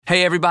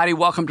Hey everybody,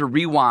 welcome to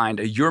Rewind,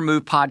 a Your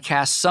Move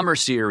podcast summer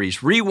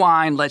series.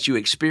 Rewind lets you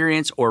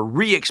experience or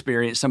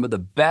re-experience some of the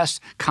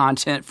best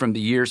content from the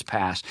years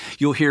past.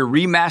 You'll hear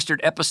remastered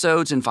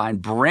episodes and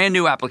find brand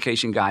new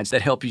application guides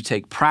that help you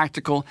take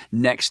practical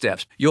next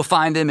steps. You'll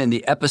find them in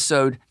the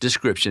episode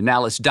description.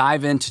 Now let's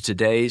dive into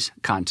today's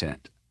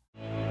content.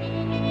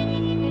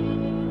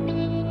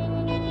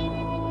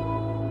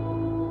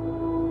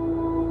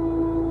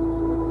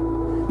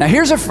 Now,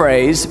 here's a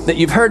phrase that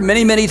you've heard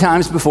many, many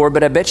times before,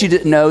 but I bet you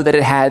didn't know that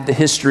it had the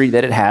history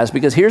that it has,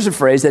 because here's a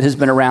phrase that has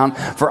been around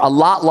for a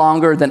lot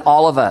longer than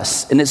all of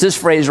us, and it's this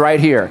phrase right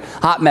here,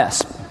 hot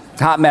mess.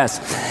 Hot mess.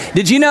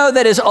 Did you know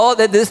that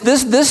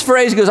this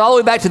phrase goes all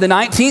the way back to the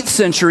 19th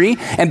century,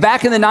 and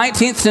back in the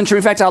 19th century,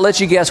 in fact, I'll let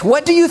you guess,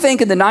 what do you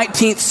think in the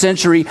 19th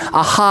century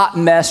a hot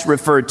mess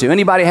referred to?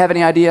 Anybody have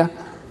any idea?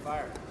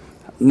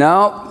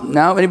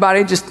 No?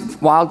 Anybody?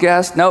 Just wild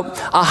guess? Nope.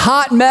 A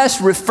hot mess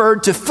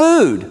referred to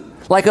food,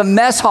 like a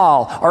mess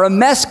hall or a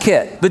mess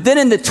kit. But then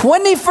in the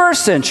 21st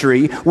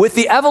century, with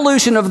the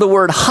evolution of the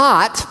word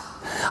hot,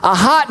 a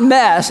hot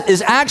mess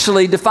is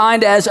actually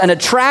defined as an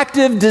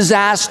attractive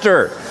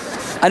disaster.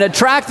 An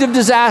attractive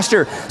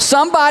disaster.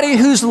 Somebody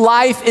whose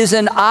life is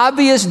in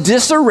obvious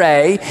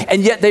disarray,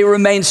 and yet they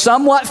remain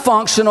somewhat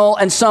functional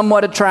and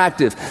somewhat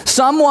attractive.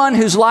 Someone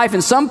whose life,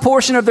 in some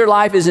portion of their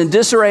life, is in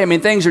disarray. I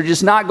mean, things are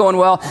just not going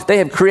well. They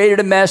have created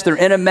a mess. They're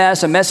in a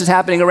mess is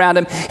happening around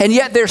them. And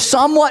yet they're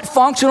somewhat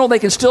functional. They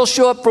can still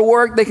show up for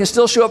work. They can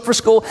still show up for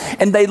school.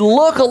 And they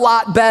look a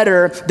lot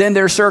better than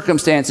their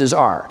circumstances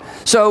are.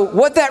 So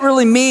what that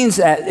really means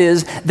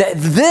is that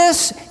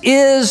this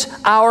is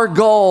our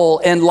goal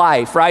in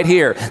life right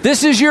here.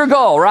 This is your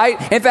goal, right?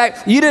 In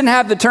fact, you didn't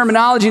have the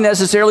terminology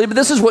necessarily, but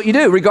this is what you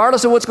do.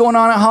 Regardless of what's going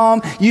on at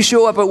home, you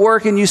show up at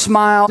work and you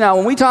smile. Now,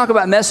 when we talk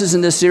about messes in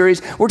this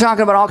series, we're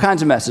talking about all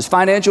kinds of messes.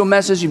 Financial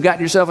messes, you've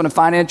gotten yourself in a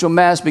financial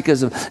mess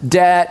because of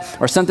debt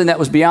or something that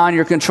was beyond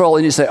your control,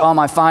 and you say, oh,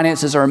 my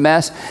finances are a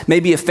mess.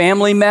 Maybe a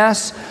family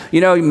mess.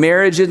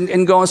 Marriage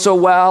isn't going so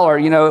well, or,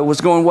 it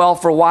was going well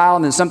for a while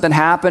and then something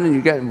happened, and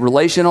you got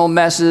relational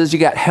messes. You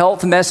got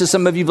health messes.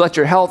 Some of you have let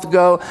your health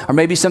go, or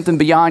maybe something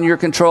beyond your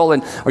control,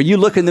 or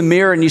you look in the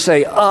mirror and you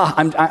say,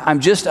 I'm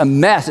just a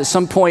mess. At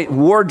some point,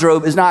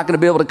 wardrobe is not going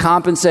to be able to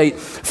compensate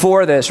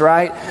for this,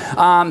 right?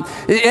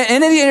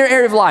 In any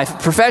area of life,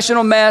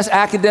 professional mess,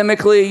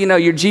 academically,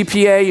 your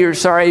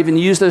GPA, I even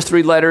use those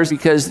three letters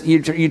because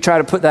you try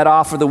to put that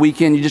off for the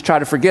weekend. You just try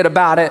to forget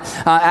about it.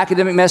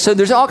 Academic mess. So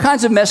there's all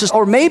kinds of messes.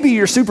 Or maybe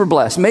you're super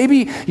blessed.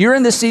 Maybe you're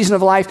in this season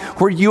of life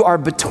where you are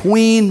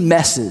between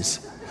messes.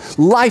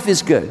 Life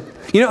is good.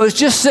 It was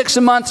just 6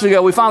 months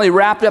ago, we finally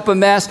wrapped up a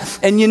mess.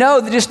 And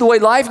just the way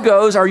life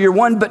goes, or you're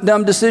one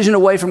dumb decision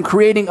away from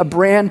creating a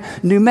brand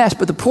new mess.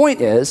 But the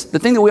point is, the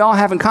thing that we all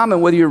have in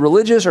common, whether you're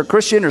religious or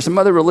Christian or some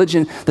other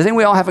religion, the thing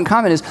we all have in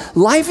common is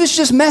life is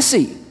just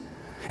messy.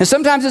 And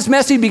sometimes it's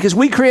messy because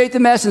we create the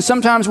mess, and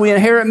sometimes we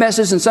inherit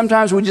messes, and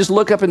sometimes we just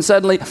look up and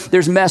suddenly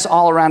there's mess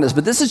all around us.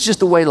 But this is just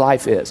the way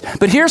life is.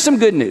 But here's some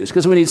good news,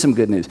 because we need some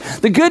good news.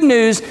 The good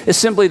news is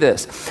simply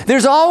this.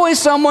 There's always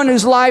someone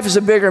whose life is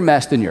a bigger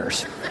mess than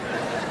yours.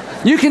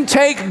 You can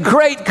take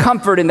great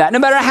comfort in that. No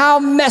matter how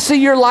messy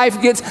your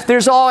life gets,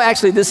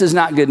 this is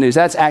not good news.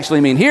 That's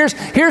actually mean. Here's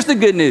the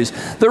good news.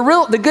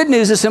 The good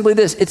news is simply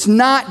this. It's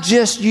not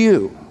just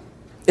you.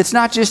 It's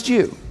not just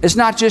you. It's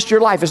not just your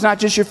life. It's not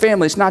just your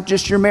family. It's not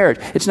just your marriage.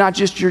 It's not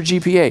just your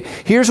GPA.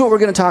 Here's what we're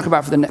going to talk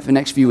about for the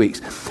next few weeks.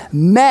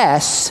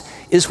 Mess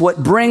is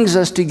what brings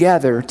us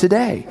together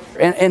today.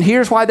 And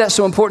here's why that's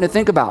so important to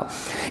think about.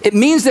 It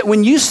means that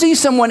when you see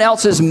someone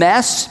else's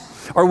mess,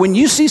 or when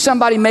you see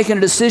somebody making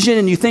a decision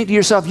and you think to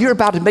yourself, you're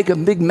about to make a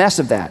big mess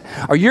of that,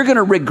 or you're going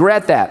to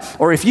regret that,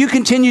 or if you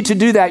continue to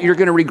do that, you're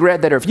going to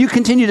regret that, or if you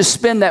continue to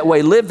spend that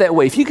way, live that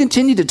way, if you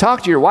continue to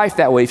talk to your wife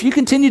that way, if you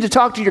continue to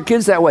talk to your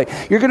kids that way,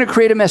 you're going to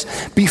create a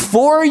mess.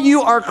 Before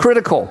you are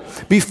critical,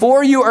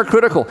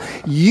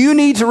 you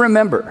need to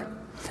remember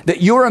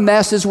that you're a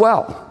mess as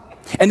well.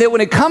 And that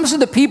when it comes to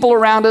the people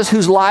around us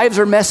whose lives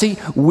are messy,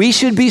 we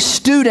should be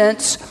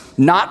students,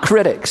 not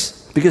critics.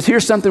 Because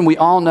here's something we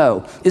all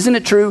know. Isn't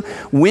it true?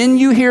 When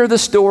you hear the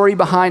story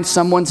behind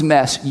someone's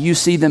mess, you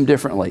see them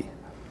differently.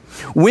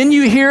 When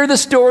you hear the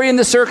story and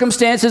the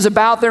circumstances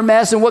about their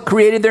mess and what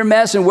created their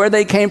mess and where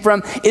they came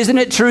from, isn't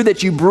it true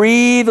that you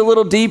breathe a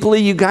little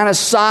deeply, you kind of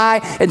sigh,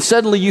 and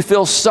suddenly you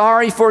feel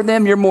sorry for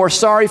them? You're more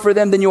sorry for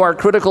them than you are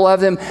critical of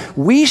them.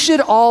 We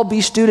should all be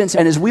students.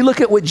 And as we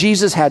look at what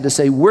Jesus had to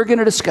say, we're going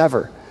to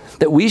discover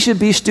that we should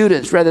be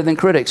students rather than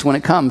critics when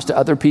it comes to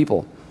other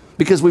people.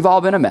 Because we've all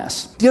been a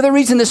mess. The other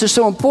reason this is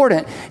so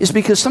important is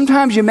because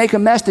sometimes you make a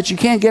mess that you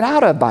can't get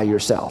out of by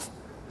yourself.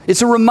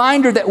 It's a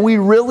reminder that we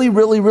really,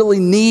 really, really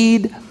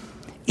need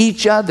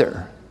each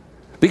other.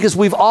 Because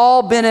we've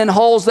all been in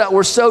holes that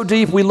were so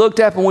deep, we looked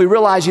up and we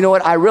realized,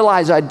 I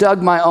realize I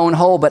dug my own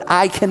hole, but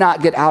I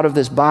cannot get out of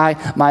this by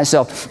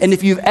myself. And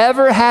if you've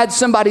ever had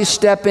somebody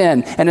step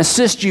in and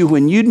assist you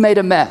when you'd made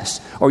a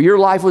mess, or your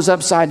life was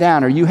upside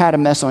down, or you had a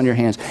mess on your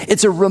hands,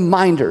 it's a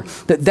reminder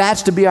that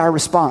that's to be our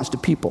response to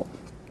people.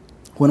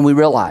 when we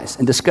realize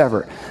and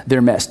discover their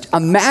mess.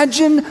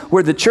 Imagine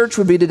where the church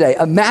would be today.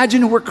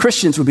 Imagine where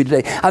Christians would be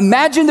today.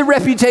 Imagine the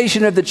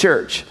reputation of the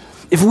church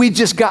if we'd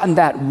just gotten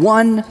that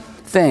one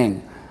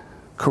thing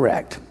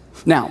correct.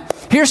 Now,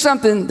 here's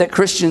something that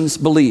Christians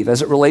believe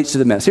as it relates to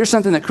the mess. Here's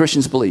something that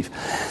Christians believe.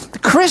 The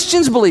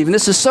Christians believe, and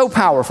this is so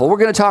powerful, we're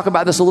going to talk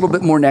about this a little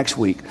bit more next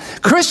week.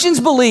 Christians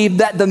believe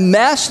that the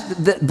mess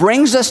that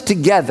brings us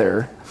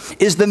together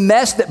is the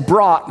mess that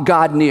brought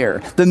God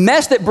near. The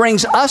mess that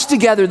brings us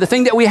together, the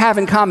thing that we have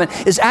in common,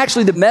 is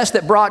actually the mess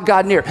that brought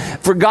God near.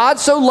 For God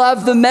so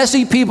loved the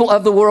messy people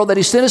of the world that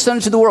he sent his son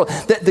into the world,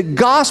 that the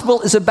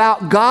gospel is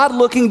about God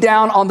looking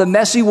down on the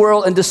messy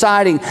world and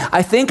deciding,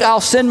 I think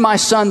I'll send my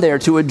son there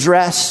to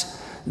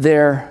address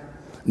their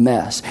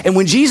mess. And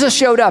when Jesus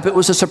showed up, it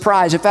was a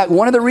surprise. In fact,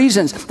 one of the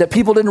reasons that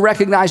people didn't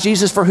recognize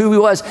Jesus for who he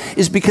was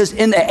is because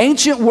in the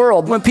ancient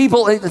world, when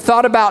people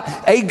thought about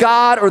a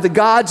God or the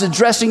gods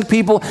addressing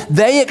people,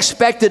 they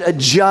expected a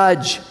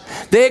judge.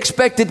 They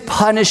expected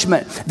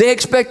punishment. They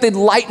expected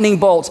lightning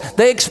bolts.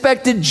 They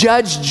expected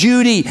Judge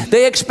Judy.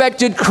 They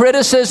expected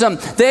criticism.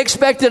 They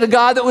expected a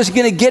God that was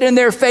going to get in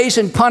their face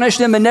and punish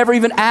them and never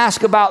even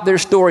ask about their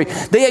story.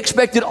 They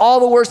expected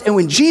all the worst. And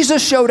when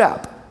Jesus showed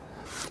up,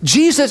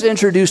 Jesus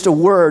introduced a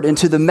word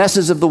into the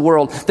messes of the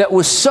world that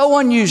was so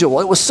unusual,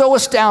 it was so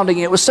astounding,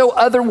 it was so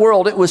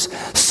otherworld, it was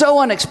so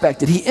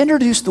unexpected. He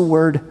introduced the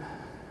word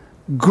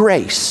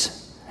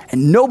grace,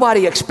 and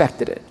nobody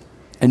expected it,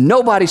 and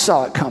nobody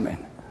saw it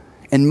coming,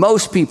 and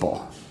most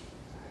people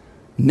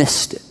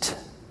missed it.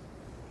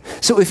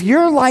 So if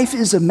your life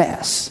is a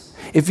mess,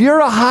 if you're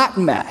a hot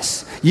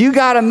mess, you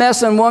got a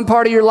mess in one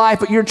part of your life,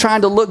 but you're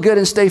trying to look good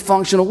and stay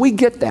functional, we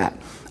get that.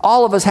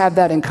 All of us have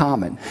that in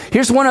common.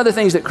 Here's one of the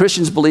things that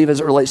Christians believe as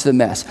it relates to the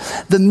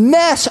mess. The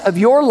mess of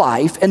your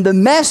life and the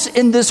mess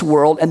in this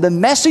world and the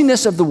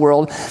messiness of the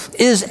world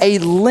is a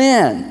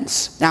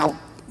lens. Now,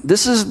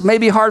 this is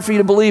maybe hard for you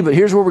to believe, but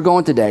here's where we're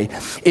going today.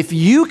 If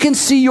you can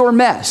see your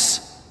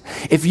mess,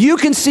 if you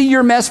can see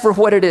your mess for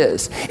what it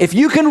is, if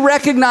you can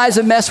recognize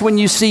a mess when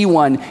you see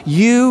one,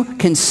 you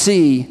can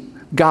see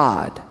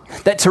God.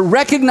 That to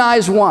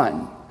recognize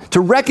one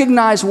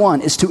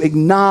is to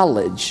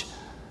acknowledge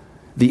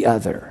the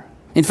other.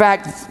 In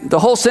fact, the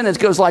whole sentence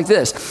goes like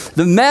this.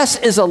 The mess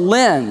is a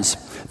lens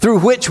through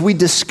which we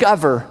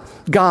discover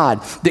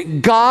God.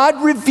 That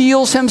God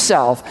reveals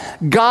himself.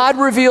 God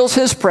reveals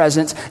his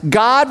presence.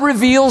 God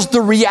reveals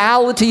the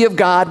reality of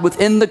God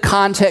within the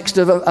context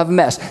of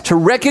mess. To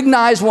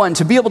recognize one,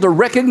 to be able to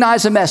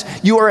recognize a mess,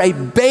 you are a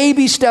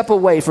baby step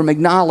away from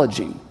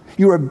acknowledging.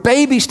 You are a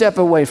baby step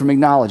away from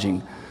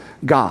acknowledging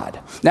God.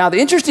 Now, the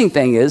interesting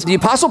thing is the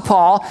Apostle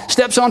Paul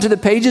steps onto the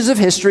pages of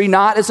history,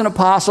 not as an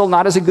apostle,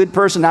 not as a good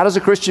person, not as a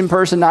Christian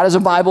person, not as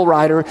a Bible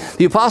writer.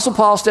 The Apostle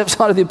Paul steps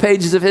onto the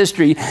pages of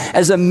history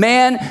as a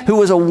man who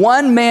was a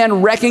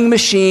one-man wrecking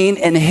machine,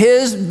 and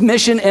his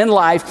mission in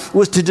life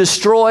was to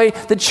destroy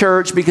the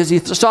church because he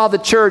saw the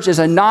church as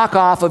a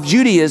knockoff of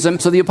Judaism.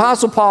 So the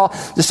Apostle Paul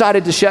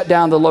decided to shut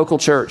down the local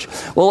church.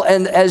 Well,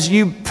 and as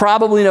you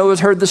probably know,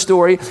 has heard the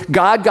story,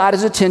 God got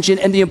his attention,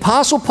 and the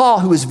Apostle Paul,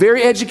 who was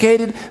very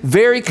educated,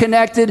 very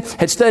connected,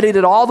 had studied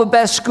at all the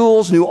best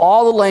schools, knew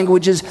all the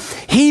languages.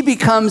 He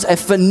becomes a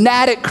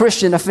fanatic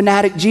Christian, a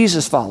fanatic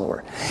Jesus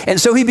follower. And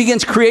so he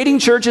begins creating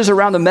churches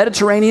around the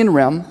Mediterranean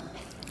realm.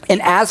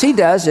 And as he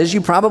does, as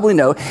you probably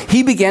know,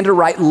 he began to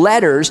write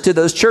letters to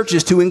those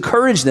churches to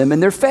encourage them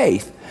in their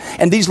faith.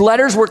 And these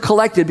letters were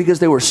collected because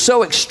they were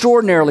so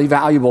extraordinarily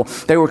valuable.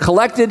 They were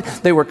collected,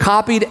 they were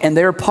copied, and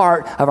they're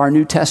part of our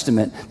New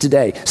Testament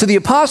today. So the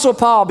Apostle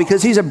Paul,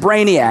 because he's a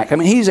brainiac,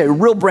 he's a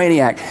real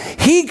brainiac,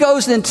 he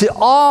goes into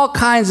all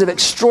kinds of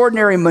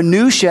extraordinary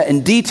minutia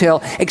and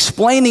detail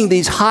explaining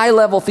these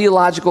high-level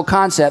theological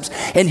concepts.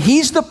 And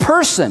he's the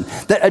person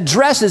that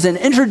addresses and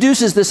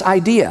introduces this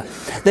idea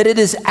that it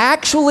is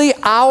actually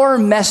our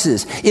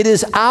messes. It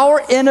is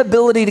our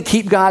inability to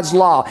keep God's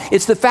law.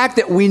 It's the fact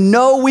that we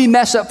know we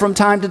mess up from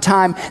time to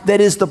time that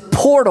is the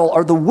portal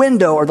or the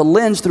window or the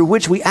lens through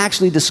which we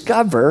actually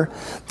discover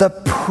the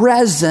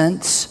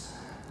presence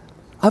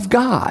of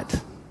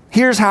God.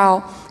 Here's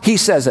how he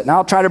says it. And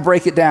I'll try to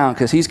break it down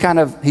because he's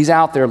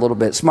out there a little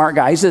bit. Smart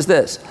guy. He says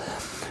this,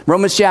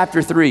 Romans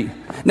chapter 3.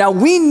 Now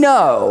we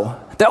know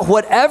that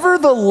whatever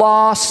the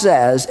law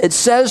says, it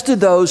says to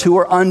those who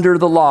are under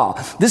the law.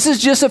 This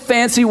is just a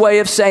fancy way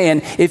of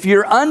saying, if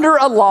you're under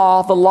a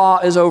law, the law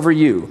is over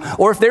you.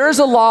 Or if there is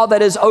a law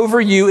that is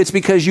over you, it's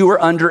because you are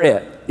under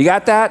it. You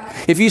got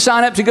that? If you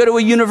sign up to go to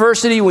a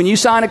university, when you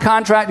sign a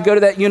contract to go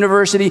to that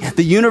university,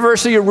 the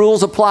university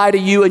rules apply to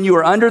you, and you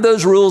are under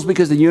those rules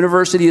because the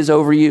university is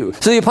over you.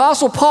 So the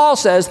Apostle Paul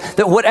says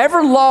that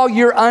whatever law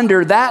you're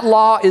under, that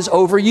law is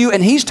over you,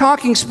 and he's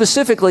talking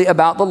specifically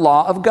about the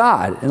law of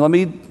God. And let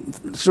me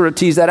sort of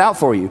tease that out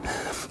for you.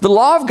 The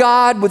law of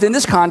God within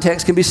this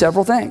context can be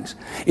several things.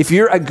 If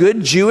you're a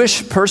good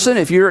Jewish person,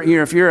 if you're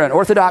an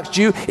Orthodox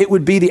Jew, it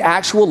would be the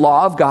actual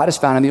law of God as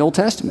found in the Old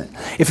Testament.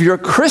 If you're a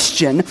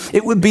Christian,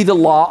 it would be the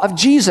law of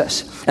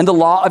Jesus. And the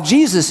law of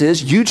Jesus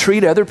is you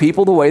treat other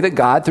people the way that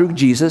God through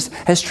Jesus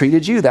has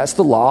treated you. That's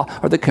the law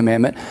or the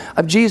commandment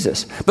of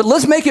Jesus. But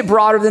let's make it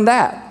broader than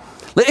that.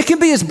 It can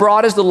be as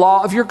broad as the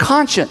law of your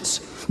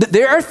conscience.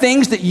 There are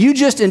things that you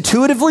just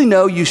intuitively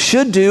know you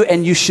should do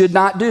and you should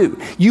not do.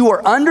 You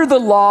are under the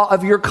law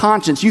of your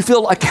conscience. You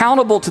feel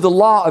accountable to the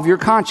law of your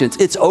conscience.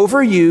 It's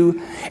over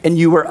you and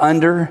you are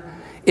under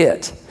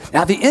it.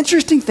 Now, the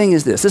interesting thing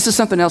is this. This is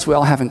something else we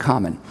all have in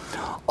common.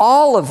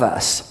 All of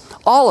us,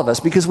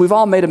 because we've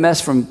all made a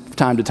mess from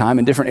time to time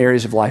in different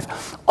areas of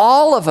life,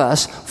 all of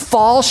us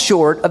fall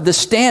short of the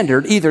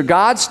standard, either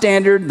God's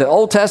standard, the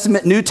Old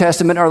Testament, New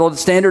Testament, or the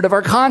standard of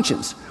our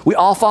conscience. We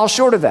all fall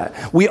short of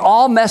that. We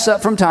all mess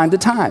up from time to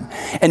time.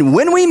 And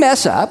when we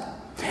mess up,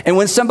 and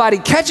when somebody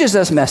catches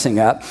us messing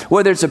up,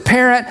 whether it's a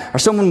parent or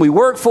someone we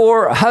work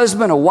for, a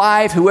husband, a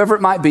wife, whoever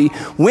it might be,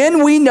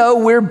 when we know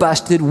we're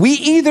busted, we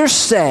either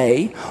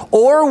say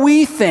or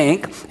we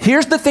think,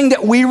 here's the thing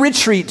that we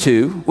retreat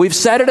to. We've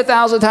said it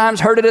 1,000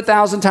 times, heard it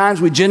 1,000 times.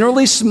 We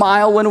generally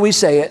smile when we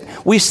say it.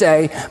 We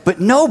say,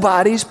 but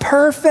nobody's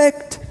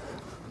perfect.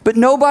 But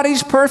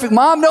nobody's perfect.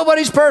 Mom,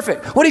 nobody's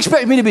perfect. What do you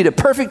expect me to be, the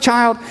perfect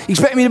child? You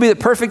expect me to be the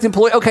perfect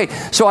employee? Okay,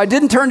 so I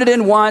didn't turn it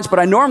in once, but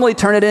I normally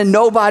turn it in.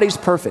 Nobody's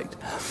perfect.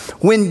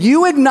 When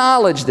you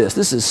acknowledge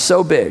this is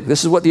so big.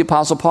 This is what the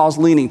Apostle Paul's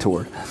leaning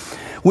toward.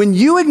 When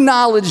you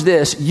acknowledge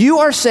this, you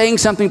are saying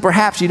something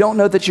perhaps you don't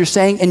know that you're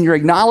saying, and you're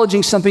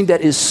acknowledging something that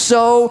is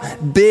so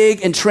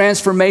big and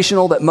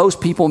transformational that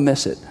most people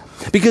miss it.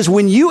 Because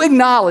when you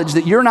acknowledge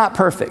that you're not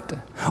perfect,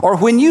 or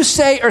when you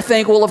say or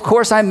think, well, of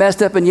course I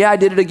messed up, and yeah, I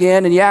did it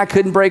again, and yeah, I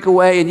couldn't break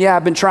away, and yeah,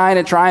 I've been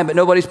trying, but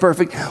nobody's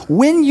perfect.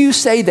 When you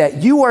say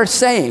that, you are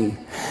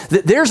saying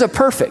that there's a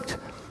perfect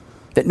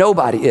that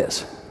nobody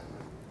is.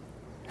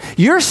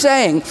 You're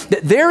saying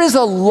that there is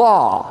a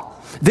law,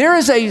 there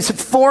is a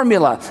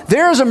formula,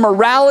 there is a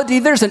morality,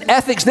 there's an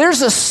ethics,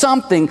 there's a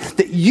something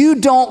that you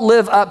don't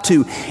live up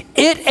to.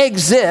 It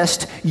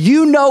exists,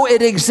 you know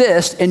it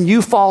exists, and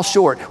you fall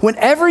short.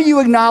 Whenever you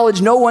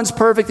acknowledge no one's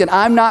perfect and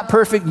I'm not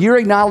perfect, you're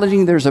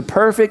acknowledging there's a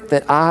perfect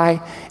that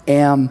I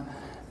am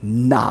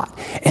not.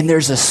 And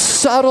there's a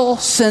subtle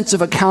sense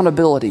of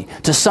accountability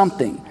to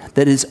something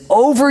that is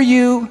over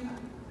you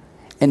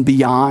and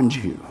beyond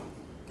you.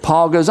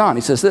 Paul goes on,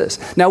 he says this.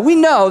 Now we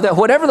know that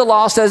whatever the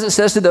law says, it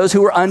says to those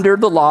who are under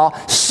the law,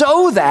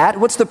 so that,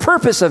 what's the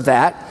purpose of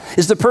that?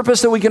 Is the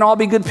purpose that we can all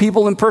be good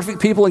people and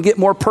perfect people and get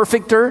more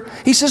perfecter?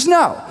 He says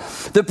no.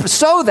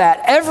 So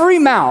that every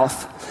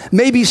mouth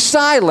may be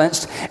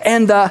silenced,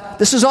 and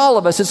this is all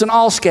of us, it's an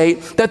all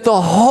skate, that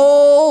the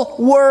whole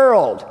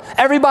world,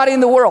 everybody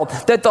in the world,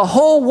 that the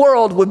whole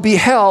world would be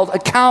held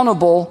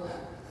accountable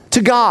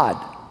to God.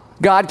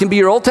 God can be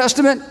your Old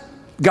Testament.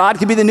 God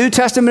can be the New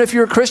Testament if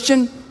you're a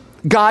Christian.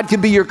 God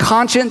could be your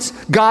conscience.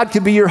 God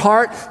could be your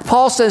heart.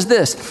 Paul says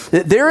this,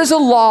 that there is a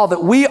law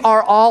that we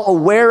are all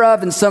aware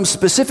of in some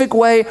specific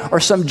way or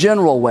some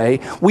general way.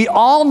 We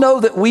all know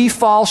that we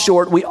fall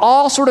short. We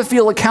all sort of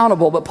feel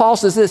accountable. But Paul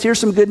says this, here's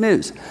some good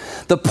news.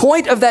 The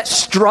point of that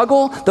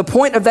struggle, the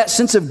point of that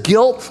sense of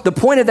guilt, the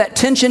point of that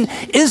tension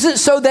isn't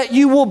so that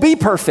you will be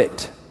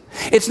perfect.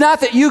 It's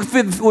not that you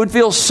would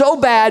feel so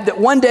bad that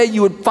one day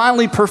you would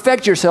finally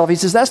perfect yourself. He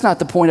says that's not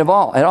the point at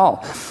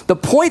all. The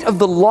point of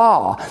the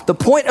law, the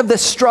point of the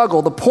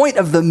struggle, the point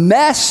of the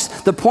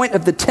mess, the point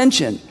of the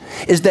tension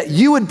is that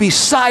you would be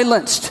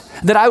silenced,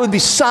 that I would be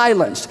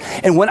silenced.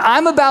 And when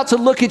I'm about to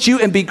look at you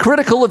and be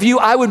critical of you,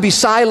 I would be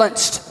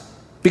silenced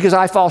because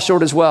I fall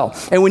short as well.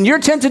 And when you're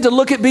tempted to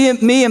look at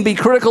me and be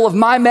critical of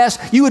my mess,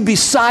 you would be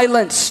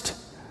silenced.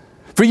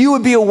 For you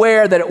would be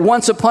aware that at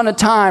once upon a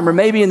time, or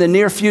maybe in the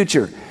near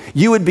future,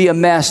 you would be a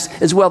mess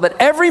as well, that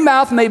every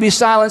mouth may be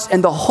silenced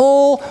and the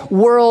whole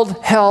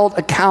world held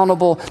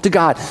accountable to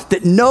God,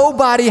 that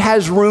nobody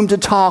has room to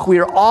talk. We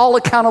are all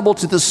accountable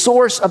to the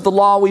source of the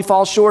law we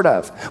fall short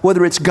of,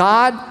 whether it's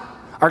God,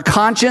 our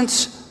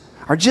conscience,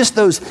 or just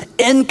those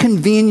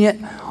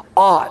inconvenient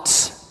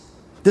oughts.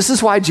 This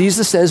is why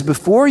Jesus says,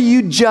 before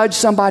you judge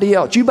somebody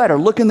else, you better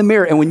look in the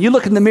mirror. And when you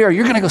look in the mirror,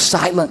 you're going to go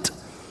silent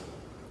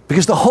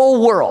because the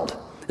whole world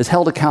is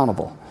held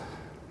accountable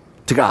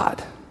to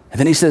God. And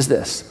then he says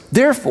this,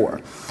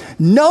 therefore,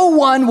 no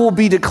one will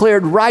be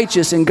declared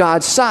righteous in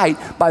God's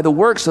sight by the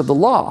works of the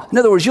law. In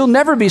other words, you'll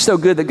never be so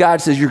good that God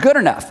says you're good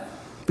enough.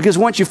 Because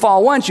once you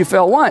fall once, you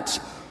fell once.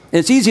 And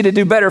it's easy to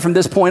do better from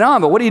this point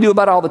on, but what do you do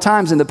about all the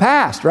times in the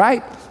past,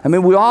 right? I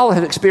mean, we all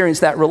have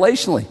experienced that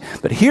relationally.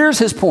 But here's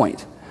his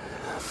point.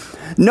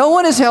 No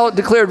one is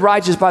declared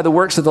righteous by the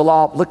works of the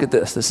law. Look at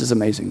this. This is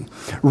amazing.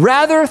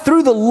 Rather,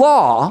 through the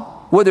law,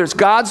 whether it's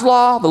God's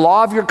law, the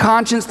law of your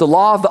conscience, the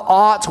law of the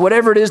oughts,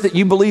 whatever it is that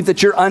you believe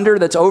that you're under,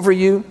 that's over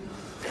you,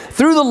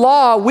 through the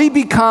law, we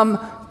become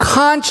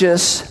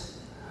conscious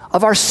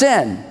of our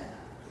sin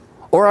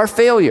or our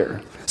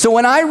failure. So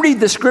when I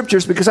read the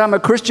scriptures, because I'm a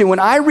Christian, when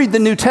I read the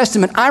New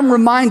Testament, I'm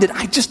reminded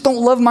I just don't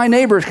love my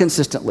neighbors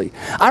consistently.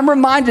 I'm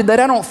reminded that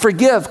I don't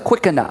forgive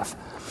quick enough.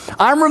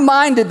 I'm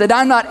reminded that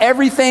I'm not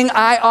everything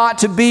I ought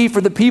to be for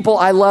the people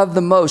I love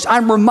the most.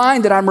 I'm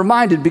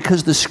reminded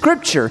because the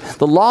scripture,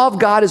 the law of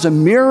God, is a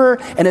mirror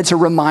and it's a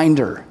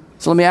reminder.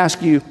 So let me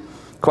ask you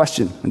a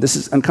question, and this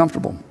is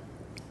uncomfortable.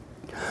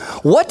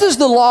 What does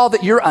the law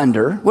that you're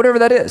under, whatever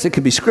that is, it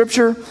could be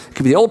scripture, it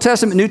could be the Old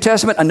Testament, New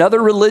Testament, another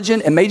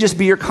religion, it may just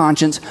be your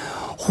conscience.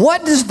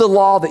 What does the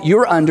law that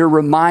you're under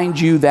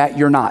remind you that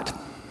you're not?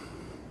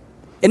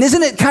 And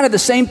isn't it kind of the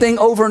same thing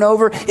over and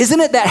over?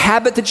 Isn't it that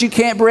habit that you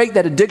can't break,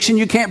 that addiction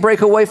you can't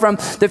break away from?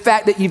 The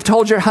fact that you've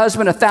told your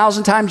husband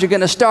 1,000 times you're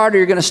going to start or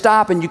you're going to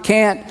stop and you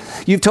can't.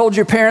 You've told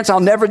your parents, I'll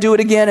never do it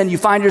again, and you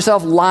find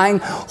yourself lying.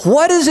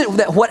 What is it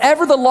that,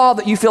 whatever the law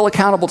that you feel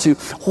accountable to,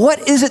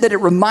 what is it that it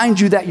reminds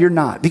you that you're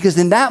not? Because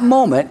in that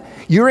moment,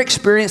 you're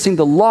experiencing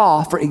the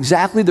law for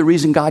exactly the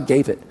reason God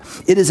gave it.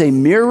 It is a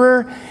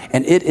mirror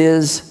and it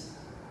is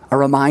a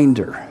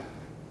reminder.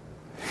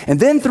 And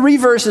then 3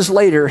 verses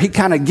later, he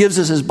kind of gives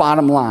us his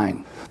bottom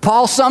line.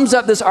 Paul sums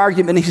up this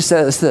argument and he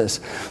says this,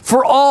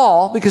 for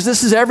all, because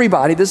this is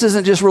everybody, this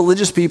isn't just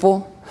religious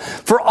people,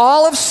 for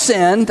all of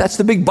sin, that's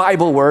the big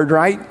Bible word,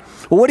 right?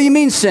 Well, what do you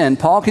mean sin,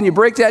 Paul? Can you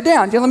break that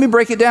down? Yeah, let me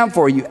break it down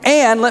for you.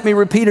 And let me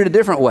repeat it a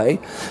different way.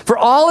 For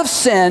all of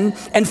sin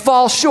and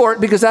fall short,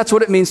 because that's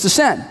what it means to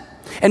sin,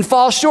 and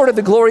fall short of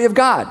the glory of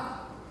God.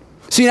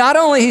 See, not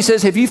only, he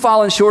says, have you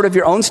fallen short of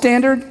your own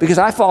standard? Because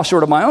I fall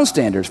short of my own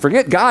standards.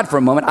 Forget God for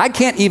a moment. I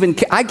can't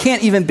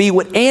even be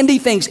what Andy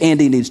thinks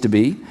Andy needs to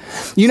be.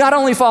 You not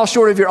only fall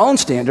short of your own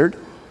standard,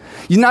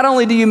 you not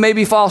only do you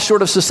maybe fall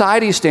short of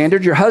society's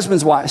standard, your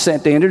husband's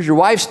standard, your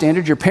wife's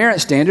standard, your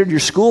parents' standard, your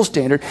school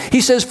standard.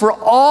 He says, for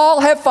all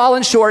have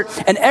fallen short,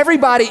 and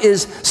everybody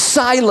is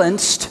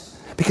silenced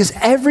because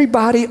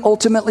everybody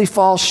ultimately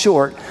falls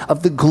short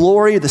of the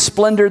glory, the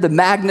splendor, the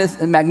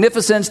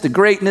magnificence, the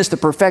greatness, the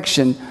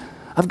perfection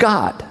of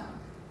God.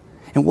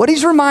 And what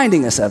he's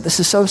reminding us of, this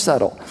is so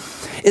subtle,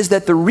 is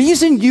that the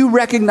reason you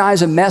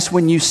recognize a mess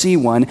when you see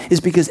one is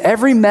because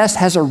every mess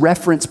has a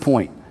reference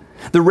point.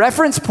 The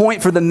reference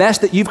point for the mess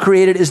that you've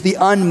created is the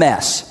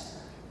unmess.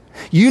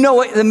 You know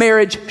what the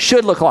marriage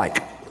should look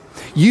like.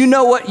 You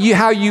know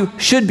how you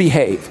should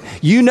behave.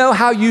 You know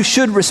how you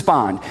should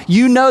respond.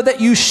 You know that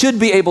you should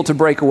be able to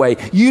break away.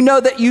 You know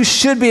that you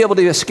should be able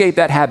to escape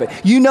that habit.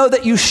 You know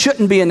that you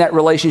shouldn't be in that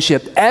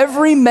relationship.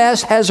 Every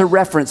mess has a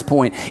reference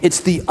point.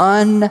 It's the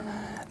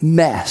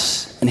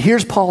unmess. And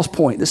here's Paul's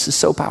point. This is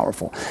so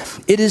powerful.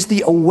 It is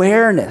the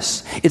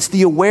awareness. It's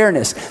the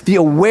awareness. The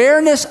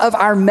awareness of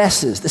our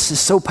messes. This is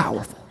so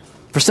powerful.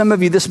 For some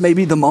of you, this may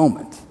be the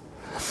moment.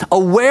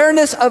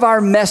 Awareness of our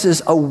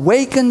messes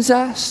awakens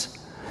us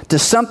to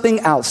something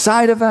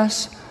outside of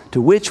us to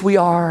which we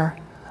are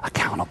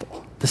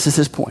accountable. This is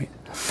his point.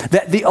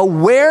 That the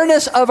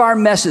awareness of our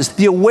messes,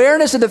 the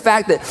awareness of the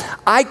fact that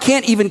I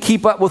can't even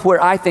keep up with where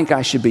I think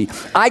I should be.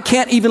 I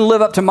can't even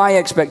live up to my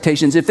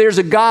expectations. If there's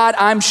a God,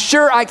 I'm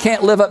sure I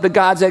can't live up to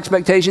God's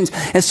expectations.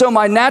 And so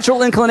my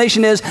natural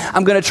inclination is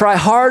I'm going to try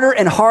harder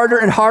and harder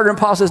and harder. And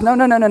Paul says,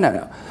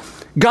 no.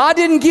 God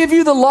didn't give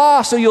you the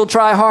law so you'll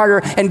try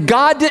harder. And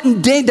God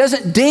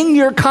doesn't ding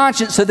your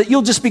conscience so that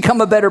you'll just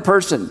become a better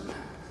person.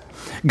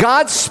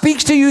 God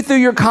speaks to you through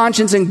your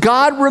conscience, and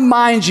God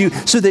reminds you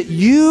so that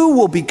you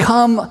will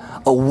become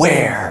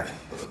aware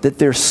that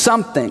there's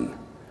someone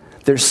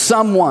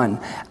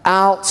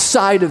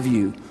outside of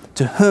you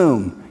to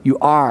whom you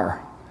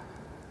are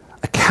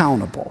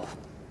accountable.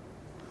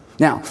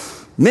 Now,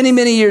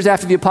 many years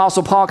after the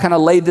Apostle Paul kind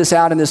of laid this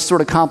out in this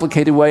sort of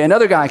complicated way,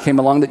 another guy came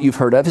along that you've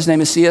heard of. His name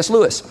is C.S.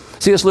 Lewis.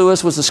 C.S.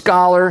 Lewis was a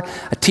scholar,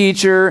 a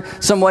teacher,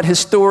 somewhat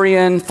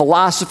historian,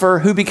 philosopher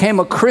who became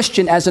a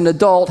Christian as an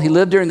adult. He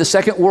lived during the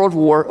Second World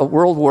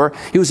War.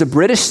 He was a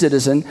British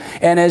citizen,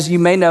 and as you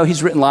may know,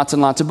 he's written lots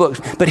and lots of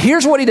books. But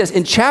here's what he does.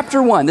 In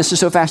chapter 1, this is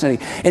so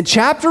fascinating. In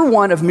chapter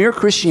 1 of Mere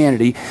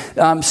Christianity,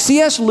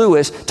 C.S.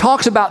 Lewis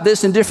talks about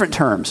this in different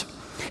terms.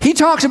 He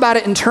talks about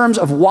it in terms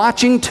of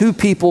watching two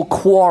people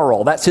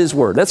quarrel. That's his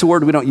word. That's a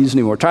word we don't use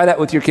anymore. Try that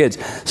with your kids.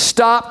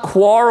 Stop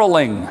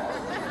quarreling.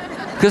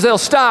 Because they'll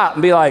stop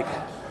and be like,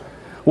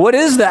 what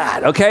is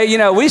that?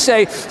 Okay, we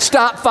say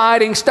stop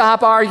fighting,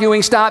 stop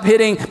arguing, stop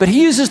hitting. But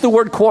he uses the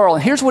word quarrel.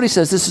 And here's what he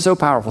says. This is so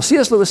powerful.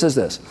 C.S. Lewis says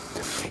this.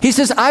 He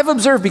says, I've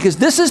observed, because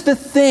this is the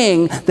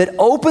thing that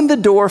opened the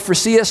door for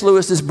C.S.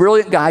 Lewis, this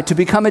brilliant guy, to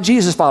become a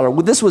Jesus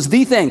follower. This was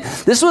the thing.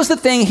 This was the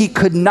thing he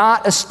could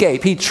not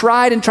escape. He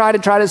tried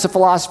as a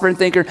philosopher and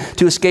thinker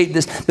to escape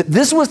this. But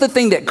this was the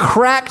thing that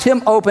cracked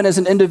him open as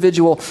an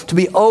individual to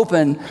be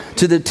open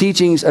to the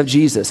teachings of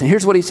Jesus. And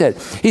here's what he said.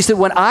 He said,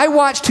 when I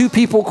watch two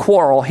people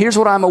quarrel, here's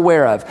what I'm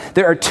aware of.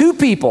 There are two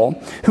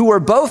people who are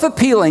both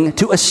appealing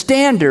to a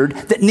standard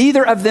that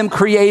neither of them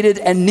created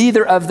and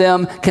neither of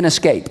them can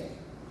escape.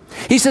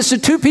 He says, so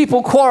two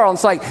people quarrel.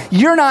 It's like,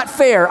 you're not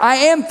fair. I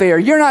am fair.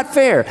 You're not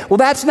fair. Well,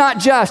 that's not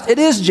just. It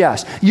is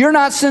just. You're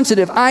not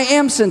sensitive. I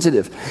am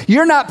sensitive.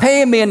 You're not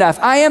paying me enough.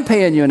 I am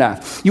paying you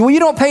enough. You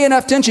don't pay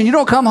enough attention. You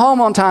don't come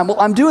home on time. Well,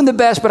 I'm doing the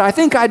best, but I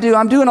think I do.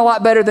 I'm doing a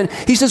lot better than.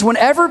 He says,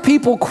 whenever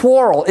people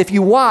quarrel, if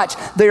you watch,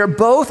 they are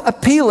both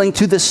appealing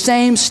to the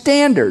same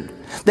standard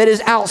that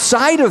is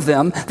outside of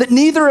them, that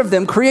neither of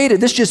them created.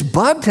 This just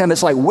bugged him.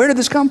 It's like, where did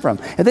this come from?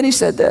 And then he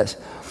said this.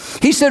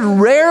 He said,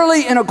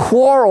 rarely in a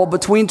quarrel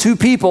between two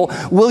people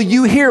will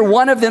you hear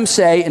one of them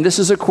say, and this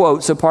is a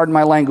quote, so pardon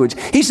my language.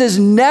 He says,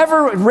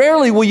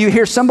 rarely will you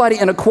hear somebody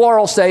in a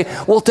quarrel say,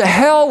 well, to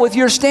hell with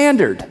your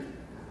standard.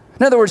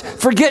 In other words,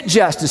 forget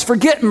justice,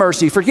 forget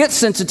mercy, forget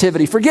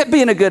sensitivity, forget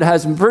being a good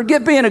husband,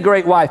 forget being a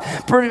great wife,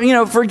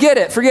 forget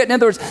it. In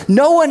other words,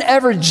 no one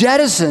ever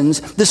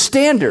jettisons the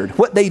standard.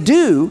 What they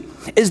do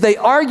is they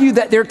argue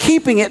that they're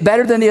keeping it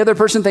better than the other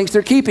person thinks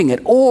they're keeping it.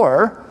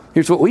 Or,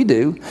 here's what we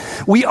do.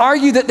 We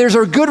argue that there's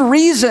a good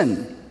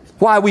reason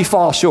why we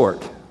fall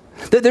short.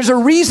 That there's a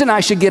reason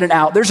I should get an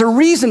out. There's a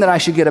reason that I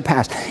should get a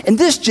pass. And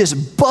this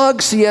just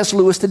bugs C.S.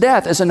 Lewis to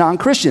death as a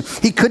non-Christian.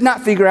 He could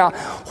not figure out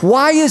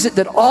why is it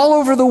that all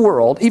over the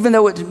world, even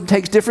though it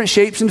takes different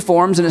shapes and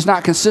forms and it's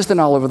not consistent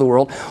all over the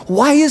world,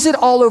 why is it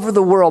all over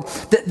the world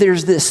that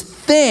there's this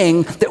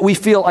thing that we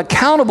feel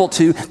accountable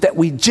to that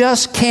we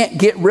just can't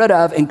get rid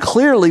of, and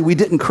clearly we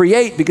didn't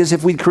create, because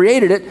if we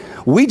created it,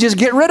 we just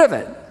get rid of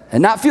it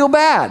and not feel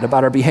bad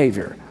about our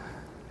behavior.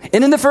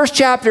 And in the first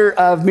chapter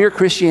of Mere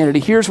Christianity,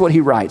 here's what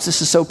he writes.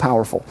 This is so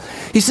powerful.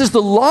 He says,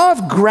 the law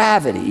of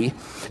gravity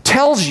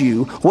tells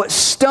you what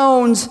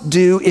stones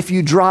do if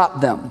you drop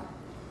them.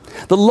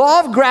 The law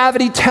of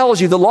gravity tells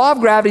you,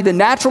 the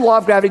natural law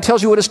of gravity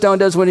tells you what a stone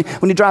does when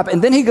you drop it.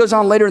 And then he goes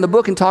on later in the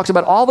book and talks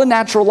about all the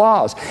natural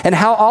laws and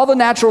how all the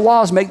natural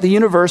laws make the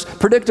universe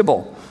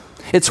predictable.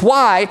 It's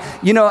why,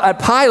 a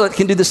pilot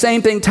can do the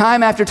same thing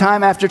time after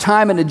time after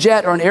time in a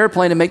jet or an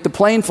airplane and make the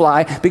plane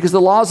fly, because the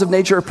laws of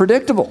nature are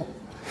predictable.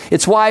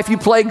 It's why if you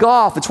play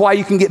golf, it's why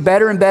you can get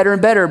better and better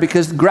and better,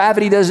 because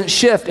gravity doesn't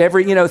shift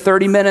every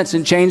 30 minutes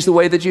and change the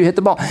way that you hit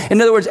the ball.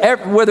 In other words,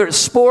 whether it's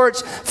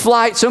sports,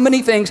 flight, so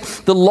many things,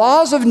 the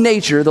laws of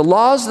nature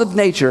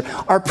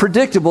are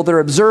predictable, they're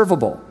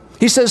observable.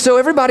 He says, so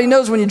everybody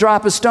knows when you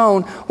drop a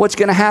stone, what's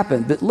going to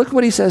happen. But look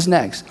what he says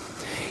next.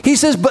 He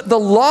says, but the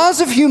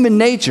laws of human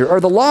nature, or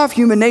the law of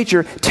human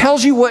nature,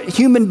 tells you what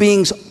human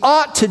beings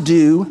ought to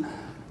do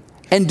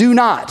and do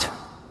not.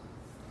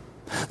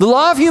 The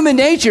law of human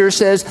nature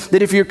says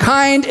that if you're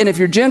kind and if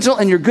you're gentle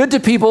and you're good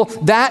to people,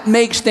 that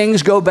makes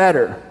things go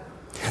better.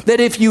 That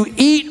if you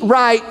eat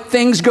right,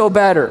 things go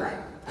better.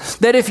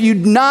 That if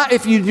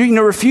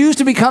you refuse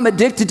to become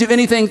addicted to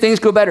anything, things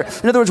go better.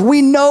 In other words,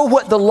 we know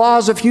what the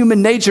laws of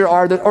human nature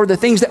are, or the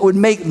things that would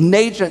make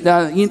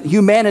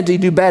humanity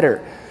do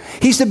better.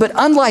 He said, but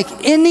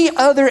unlike any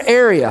other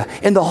area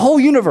in the whole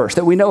universe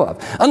that we know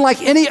of,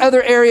 unlike any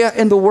other area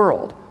in the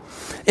world,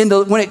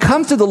 when it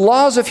comes to the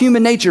laws of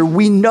human nature,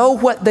 we know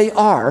what they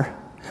are,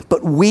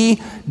 but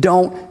we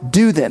don't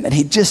do them. And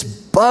he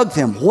just bugged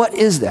him. What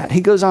is that?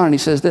 He goes on and he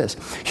says this.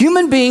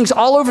 Human beings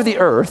all over the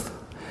earth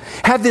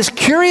have this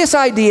curious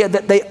idea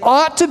that they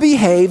ought to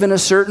behave in a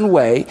certain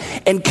way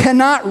and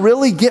cannot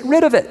really get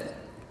rid of it.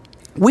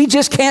 We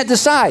just can't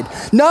decide.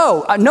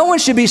 No one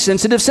should be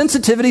sensitive.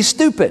 Sensitivity is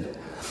stupid.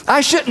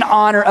 I shouldn't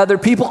honor other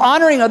people.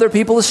 Honoring other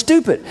people is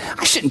stupid.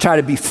 I shouldn't try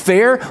to be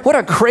fair. What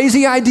a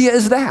crazy idea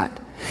is that?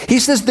 He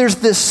says there's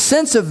this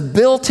sense of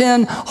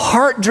built-in,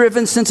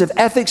 heart-driven sense of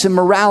ethics and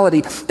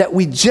morality that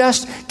we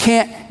just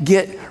can't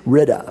get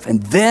rid of.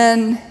 And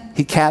then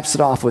he caps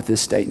it off with this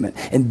statement.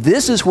 And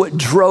this is what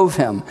drove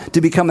him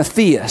to become a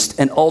theist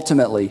and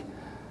ultimately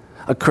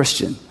a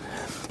Christian.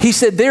 He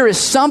said there is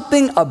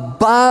something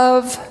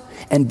above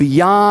and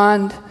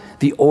beyond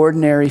the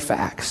ordinary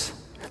facts.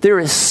 There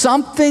is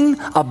something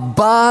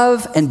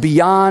above and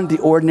beyond the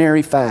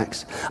ordinary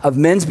facts of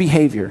men's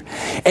behavior,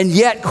 and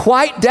yet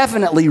quite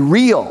definitely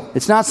real.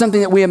 It's not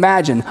something that we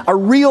imagine. A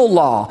real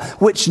law,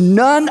 which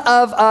none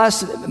of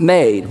us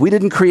made. We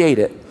didn't create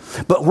it,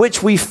 but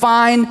which we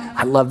find,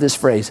 I love this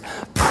phrase,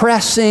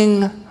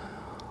 pressing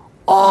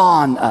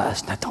on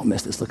us. Now don't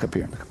miss this. Look up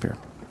here.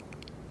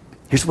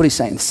 Here's what he's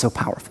saying. It's so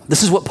powerful.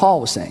 This is what Paul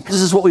was saying.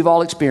 This is what we've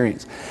all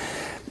experienced.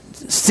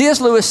 C.S.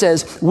 Lewis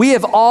says, we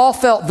have all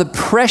felt the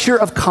pressure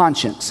of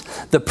conscience,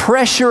 the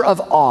pressure of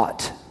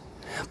ought.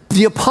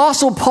 The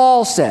Apostle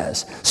Paul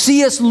says,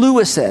 C.S.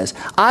 Lewis says,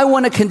 I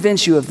want to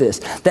convince you of this,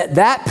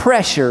 that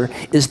pressure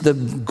is the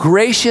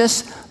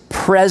gracious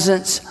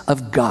presence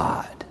of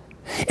God.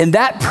 And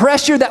that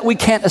pressure that we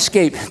can't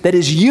escape, that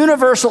is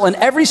universal in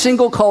every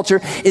single culture,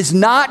 is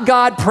not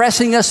God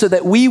pressing us so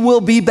that we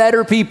will be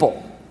better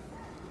people.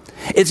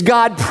 It's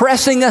God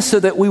pressing us so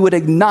that we would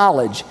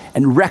acknowledge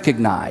and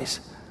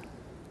recognize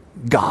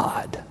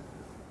God.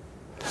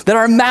 That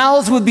our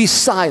mouths would be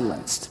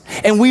silenced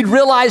and we'd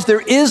realize there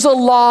is a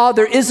law,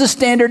 there is a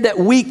standard that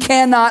we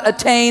cannot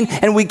attain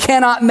and we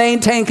cannot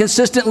maintain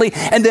consistently,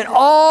 and that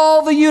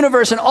all the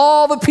universe and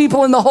all the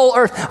people in the whole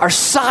earth are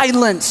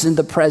silenced in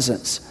the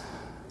presence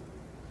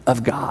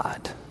of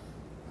God.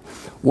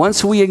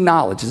 Once we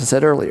acknowledge, as I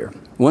said earlier,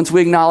 once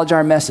we acknowledge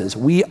our messes,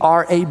 we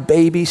are a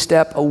baby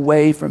step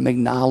away from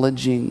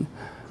acknowledging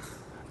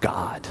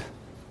God.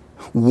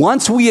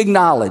 Once we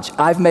acknowledge,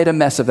 I've made a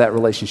mess of that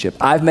relationship.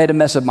 I've made a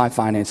mess of my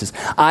finances.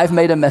 I've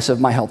made a mess of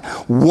my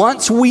health.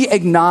 Once we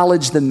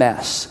acknowledge the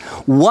mess,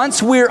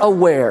 once we're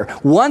aware,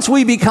 once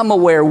we become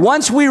aware,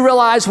 once we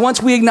realize,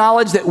 once we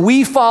acknowledge that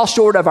we fall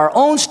short of our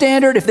own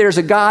standard, if there's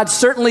a God,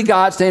 certainly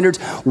God's standards,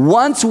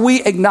 once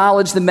we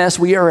acknowledge the mess,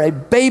 we are a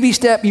baby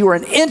step, you are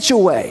an inch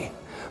away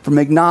from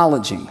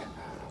acknowledging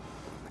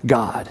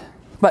God.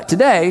 But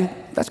today,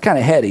 that's kind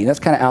of heady. That's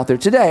kind of out there.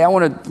 Today, I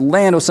want to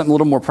land with something a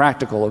little more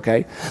practical,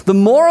 okay? The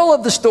moral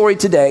of the story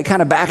today,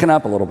 kind of backing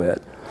up a little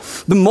bit,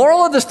 the moral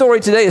of the story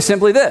today is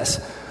simply this.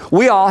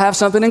 We all have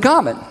something in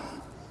common.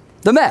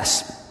 The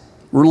mess.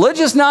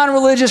 Religious,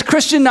 non-religious,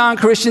 Christian,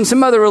 non-Christian,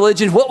 some other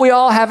religion, what we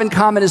all have in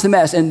common is the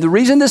mess. And the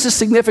reason this is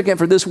significant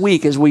for this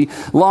week as we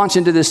launch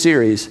into this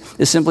series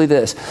is simply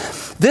this.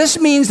 This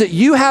means that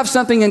you have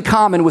something in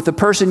common with the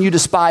person you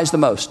despise the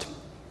most.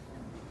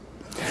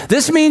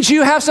 This means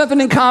you have something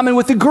in common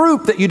with the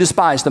group that you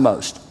despise the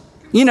most.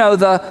 You know,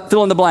 the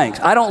fill in the blanks.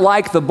 I don't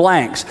like the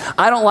blanks.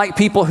 I don't like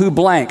people who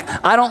blank.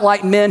 I don't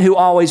like men who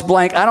always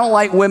blank. I don't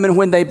like women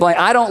when they blank.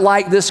 I don't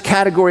like this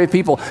category of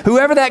people.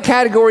 Whoever that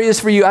category is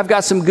for you, I've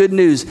got some good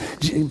news.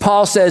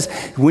 Paul says,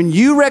 when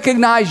you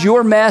recognize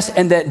your mess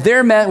and that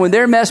their mess, when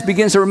their mess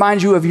begins to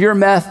remind you of your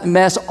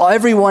mess,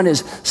 everyone is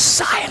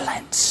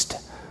silenced.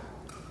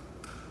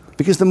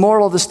 Because the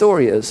moral of the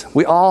story is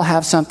we all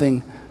have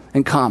something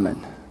in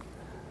common.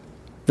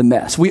 The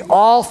mess. We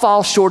all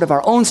fall short of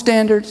our own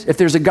standards. If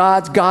there's a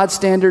God's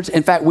standards.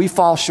 In fact, we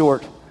fall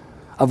short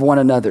of one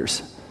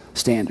another's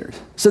standard.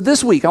 So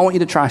this week, I want you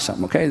to try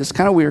something, okay? This is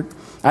kind of weird.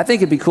 I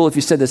think it'd be cool if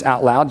you said this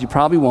out loud. You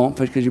probably won't,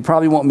 because you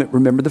probably won't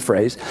remember the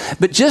phrase.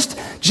 But just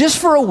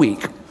for a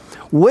week,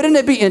 wouldn't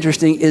it be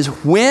interesting is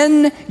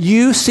when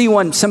you see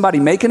somebody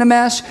making a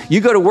mess, you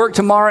go to work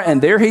tomorrow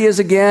and there he is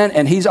again,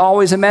 and he's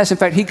always a mess. In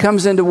fact, he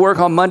comes into work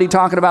on Monday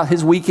talking about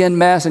his weekend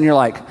mess, and you're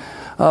like,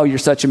 oh, you're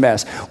such a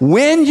mess.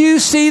 When you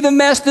see the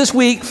mess this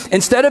week,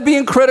 instead of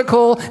being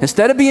critical,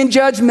 instead of being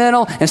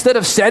judgmental, instead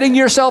of setting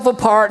yourself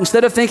apart,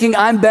 instead of thinking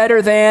I'm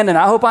better than, and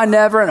I hope I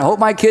never, and I hope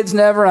my kids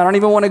never, and I don't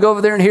even want to go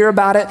over there and hear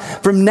about it.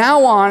 From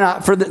now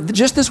on,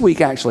 just this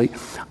week actually,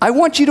 I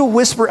want you to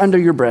whisper under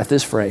your breath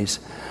this phrase,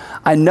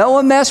 I know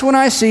a mess when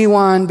I see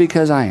one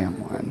because I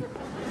am one.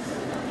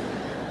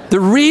 The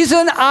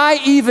reason I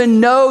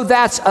even know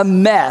that's a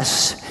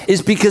mess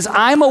is because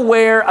I'm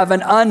aware of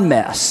an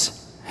unmess.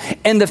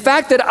 And the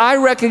fact that I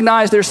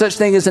recognize there's such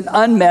thing as an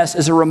unmess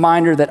is a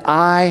reminder that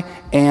I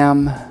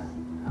am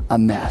a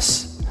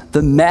mess.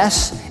 The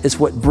mess is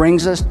what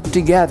brings us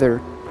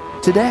together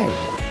today.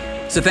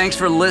 So thanks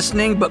for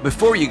listening, but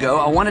before you go,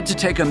 I wanted to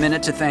take a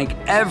minute to thank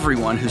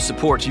everyone who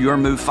supports Your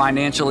Move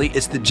financially.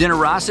 It's the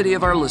generosity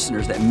of our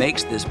listeners that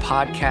makes this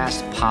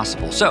podcast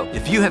possible. So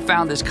if you have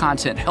found this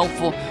content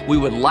helpful, we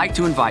would like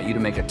to invite you to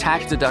make a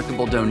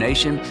tax-deductible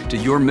donation to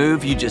Your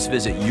Move. You just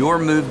visit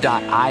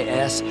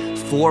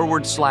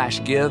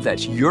yourmove.is/give.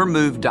 That's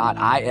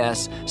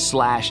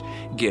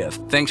yourmove.is/give.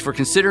 Thanks for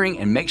considering,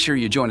 and make sure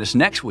you join us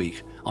next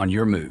week on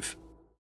Your Move.